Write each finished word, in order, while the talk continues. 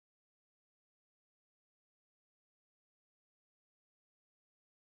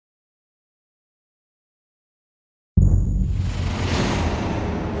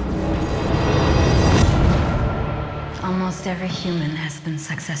Almost every human has been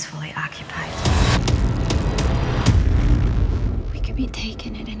successfully occupied. We could be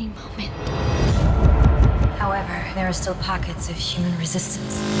taken at any moment. However, there are still pockets of human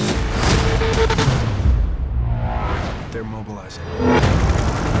resistance. They're mobilizing.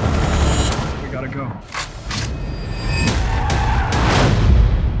 We gotta go.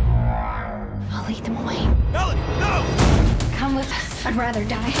 I'll lead them away. Melanie, no! Come with us. I'd rather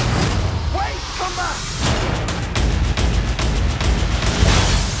die. Wait, come back!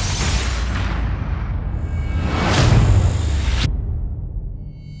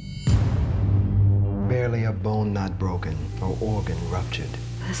 Barely a bone not broken or organ ruptured.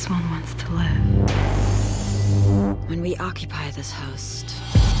 This one wants to live. When we occupy this host,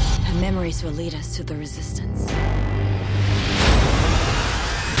 her memories will lead us to the resistance.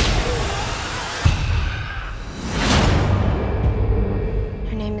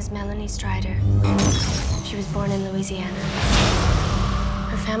 Her name is Melanie Stryder. She was born in Louisiana.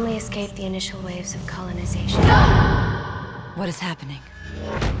 Her family escaped the initial waves of colonization. What is happening?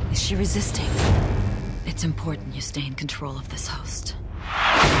 Is she resisting? It's important you stay in control of this host.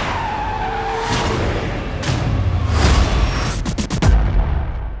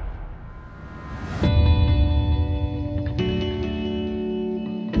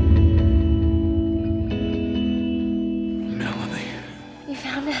 Melanie. You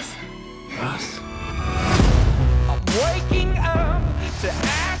found us. Us. I'm waking up to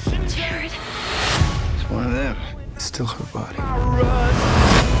ash and Jared. It's one of them. It's still her body.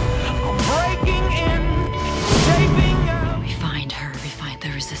 I'm breaking in, shaping up. We find her, we find the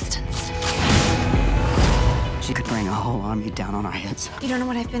resistance. She could bring a whole army down on our heads. You don't know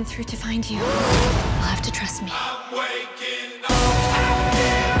what I've been through to find you. You'll have to trust me. I'm waking up.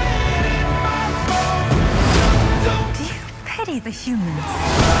 Do you pity the humans?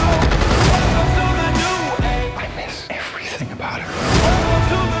 I'm